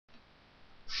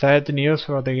Sad news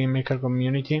for the GameMaker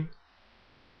community,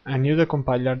 a new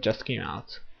decompiler just came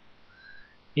out.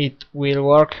 It will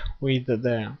work with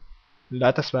the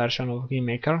latest version of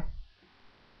GameMaker,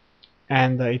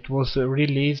 and it was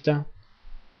released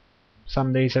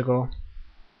some days ago,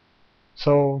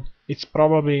 so it's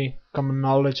probably common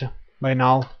knowledge by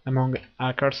now among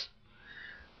hackers,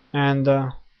 and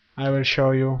I will show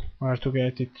you where to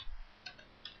get it.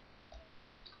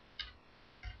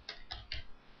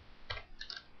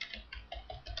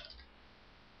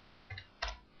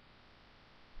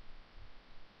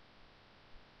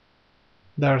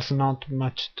 There's not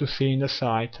much to see in the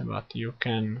site, but you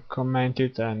can comment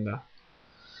it and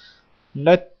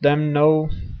let them know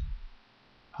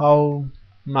how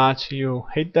much you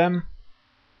hate them.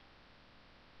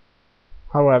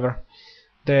 However,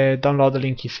 the download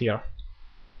link is here.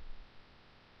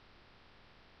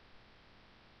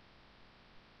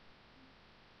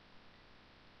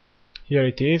 Here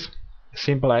it is, a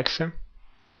simple exe,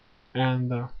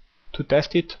 and to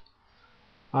test it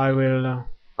I will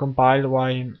compile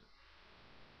one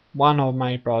of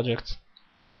my projects.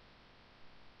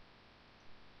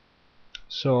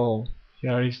 So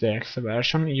here is the exe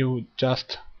version. You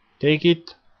just take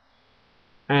it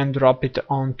and drop it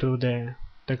onto the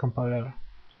decompiler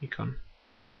icon.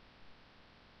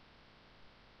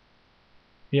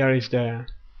 Here is the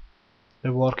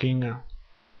working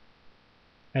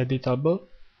editable,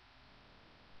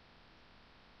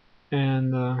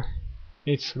 and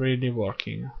it's really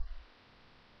working.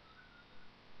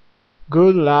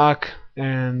 Good luck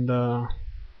and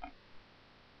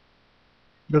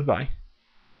goodbye.